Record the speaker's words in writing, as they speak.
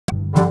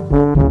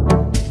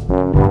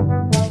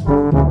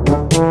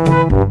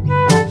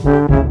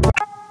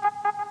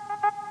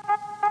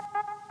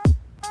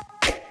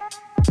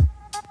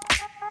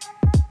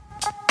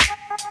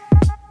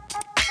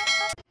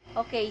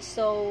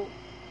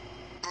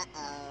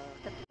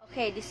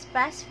Okay, this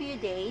past few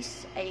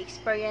days, I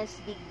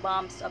experienced big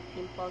bumps of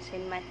pimples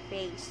in my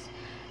face.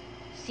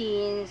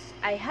 Since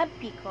I have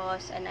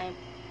PCOS and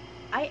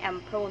I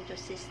am prone to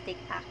cystic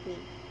acne.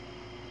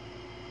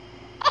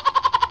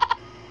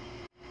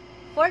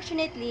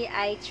 Fortunately,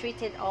 I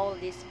treated all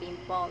these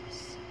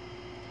pimples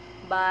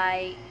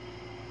by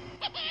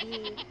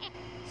the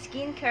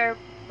skincare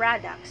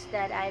products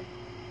that I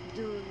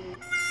do.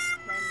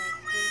 By my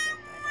skincare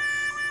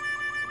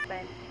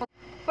products.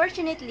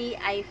 Fortunately,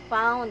 I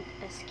found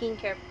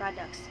skincare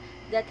products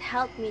that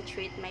help me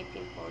treat my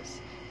pimples,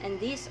 and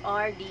these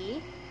are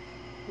the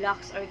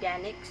Lux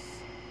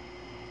Organics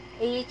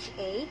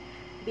AHA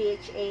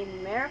BHA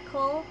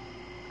Miracle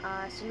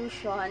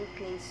Solution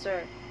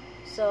Cleanser.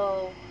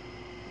 So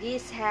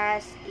this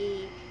has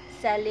a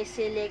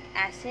salicylic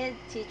acid,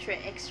 tea tree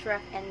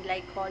extract, and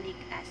glycolic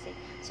acid.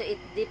 So it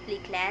deeply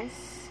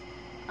cleanses,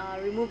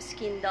 removes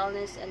skin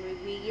dullness, and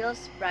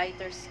reveals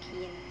brighter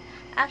skin.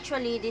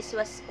 Actually, this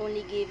was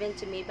only given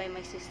to me by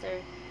my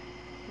sister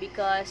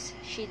because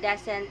she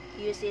doesn't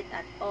use it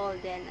at all.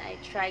 Then I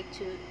tried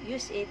to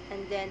use it,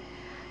 and then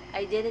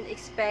I didn't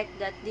expect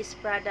that this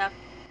product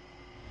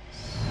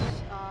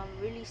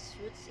really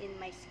suits in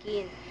my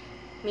skin.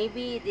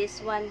 Maybe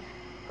this one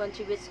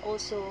contributes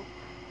also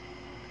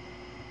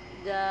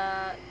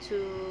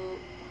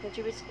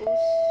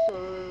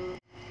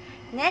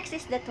Next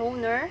is the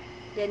toner,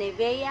 the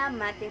Nivea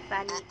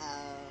Mattifying.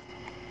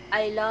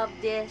 I love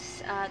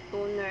this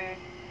toner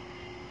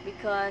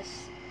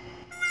because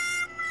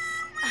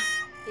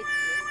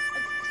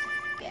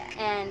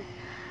and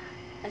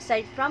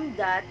aside from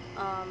that,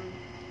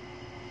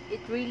 it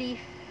really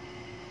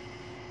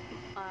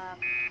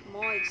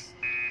moist.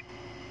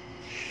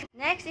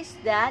 Next is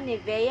the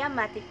Nivea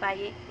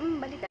Mattifying.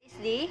 Is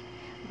the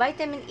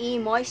Vitamin E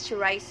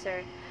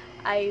Moisturizer.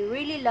 I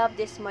really love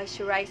this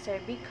moisturizer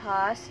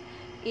because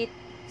it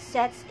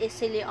sets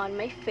easily on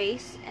my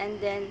face, and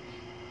then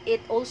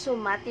it also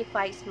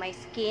mattifies my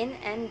skin,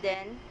 and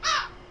then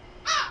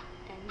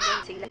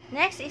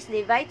next is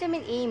the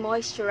Vitamin E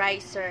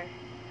Moisturizer.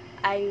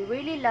 I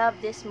really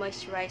love this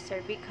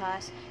moisturizer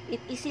because it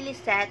easily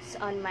sets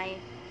on my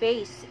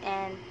face,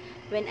 and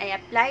when I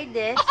apply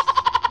this